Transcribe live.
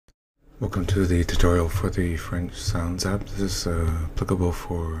Welcome to the tutorial for the French Sounds app. This is applicable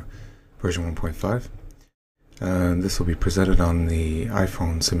for version 1.5. This will be presented on the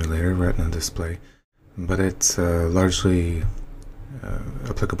iPhone simulator Retina display, but it's largely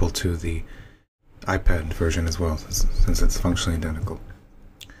applicable to the iPad version as well, since it's functionally identical.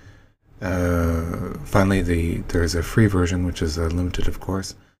 Finally, there's a free version, which is limited, of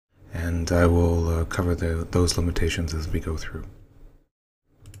course, and I will cover those limitations as we go through.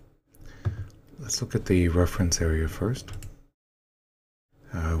 Let's look at the reference area first.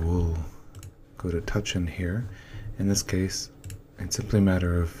 We'll go to touch in here. In this case, it's simply a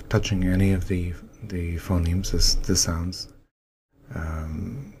matter of touching any of the phonemes, the sounds,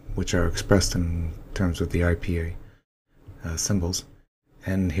 which are expressed in terms of the IPA symbols,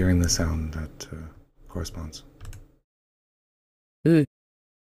 and hearing the sound that corresponds.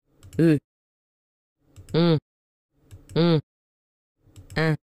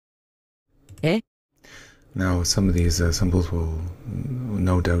 Now, some of these symbols will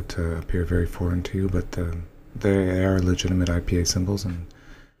no doubt appear very foreign to you, but they are legitimate IPA symbols, and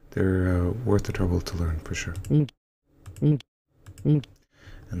they're worth the trouble to learn for sure. And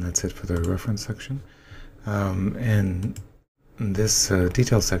that's it for the reference section. And in this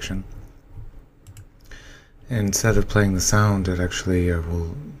detail section, instead of playing the sound, it actually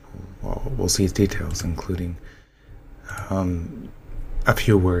we'll see details, including a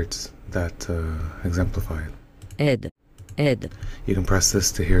few words that exemplify it. Ed. You can press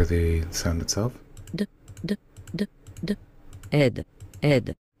this to hear the sound itself. D. Ed.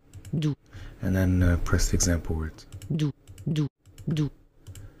 Do. And then press the example words. Do.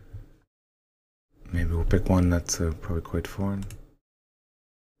 Maybe we'll pick one that's probably quite foreign.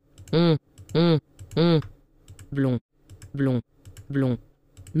 Blond.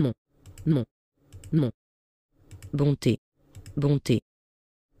 Mon. Bonté.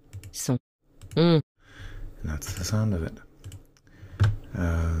 Son. And that's the sound of it.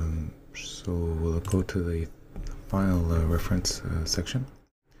 So we'll go to the final reference section.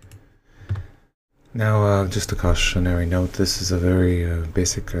 Now, just a cautionary note, this is a very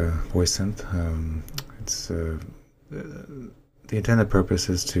basic voice synth. The intended purpose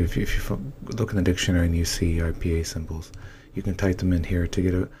is to, if you look in the dictionary and you see IPA symbols, you can type them in here to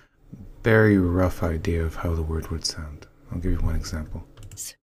get a very rough idea of how the word would sound. I'll give you one example.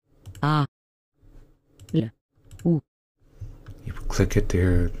 A. L. U. You click it to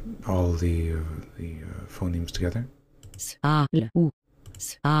hear all the phonemes together. A. L. U.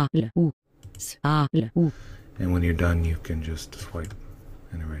 A. L. U. A. L. U. And when you're done, you can just swipe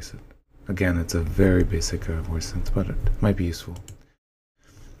and erase it. Again, it's a very basic voice synth, but it might be useful.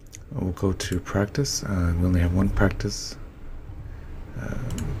 We'll go to practice. We only have one practice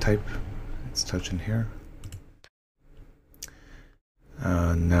type. It's touch in here.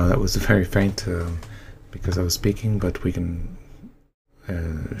 Now that was very faint because I was speaking, but we can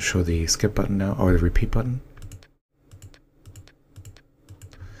show the skip button now, or the repeat button.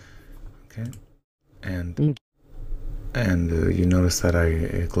 Okay, and you notice that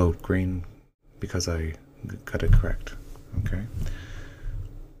it glowed green because I got it correct. Okay.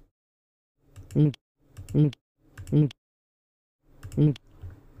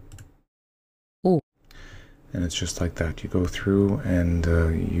 Oh. And it's just like that. You go through, and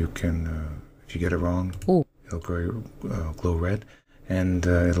you can, if you get it wrong, it'll glow red, and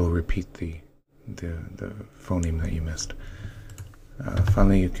it'll repeat the phoneme that you missed.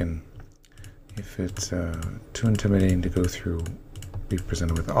 Finally, you can, if it's too intimidating to go through, be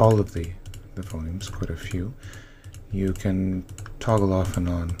presented with all of the phonemes, quite a few, you can toggle off and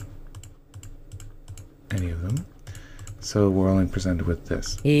on any of them. So we're only presented with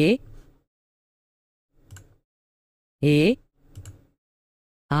this. A. A.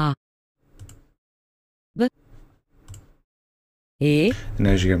 B. A. And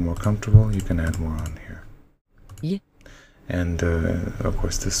as you get more comfortable, you can add more on here. Yeah. And of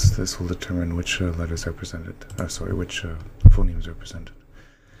course, this will determine which letters are presented. Which phonemes are presented.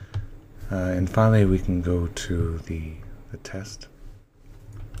 And finally, we can go to the test.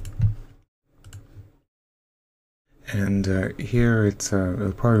 And here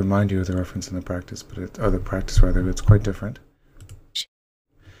it'll probably remind you of the reference in the practice, but it's quite different.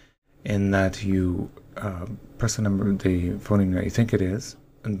 In that you press the phoneme that you think it is,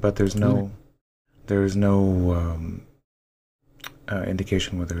 but there's no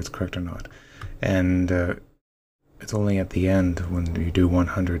indication whether it's correct or not. And it's only at the end when you do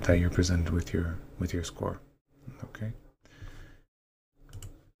 100 that you're presented with your score. Okay.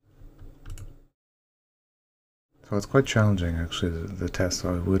 So it's quite challenging, actually, the test,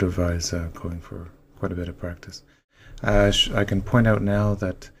 so I would advise going for quite a bit of practice. I can point out now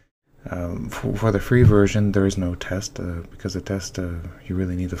that For the free version, there is no test, because the test, you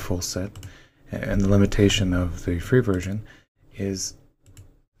really need the full set. And the limitation of the free version is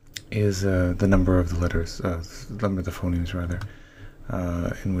the number of the letters, the number of the phonemes, rather.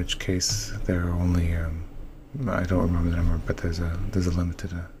 In which case, there are only, I don't remember the number, but there's a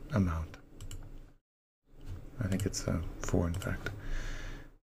limited amount. I think it's 4, in fact.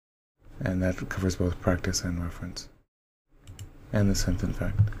 And that covers both practice and reference. And the synth, in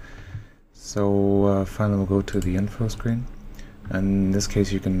fact. So finally we'll go to the info screen. And in this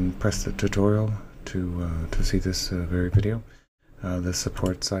case you can press the tutorial to see this very video. The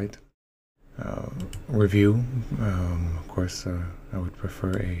support site. Review. Of course I would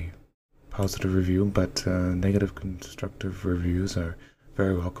prefer a positive review, but negative constructive reviews are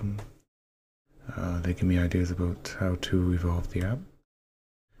very welcome. They give me ideas about how to evolve the app.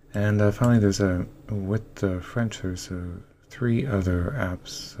 And finally, there's with French, there's 3 other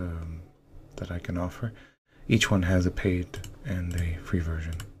apps that I can offer. Each one has a paid and a free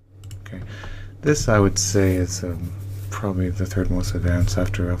version. Okay, this I would say is probably the 3rd most advanced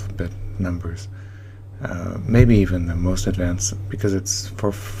after alphabet numbers. Maybe even the most advanced, because it's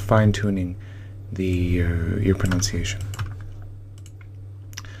for fine-tuning your pronunciation.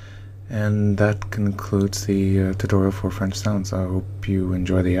 And that concludes the tutorial for French sounds. I hope you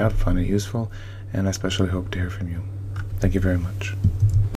enjoy the app, find it useful, and I especially hope to hear from you. Thank you very much.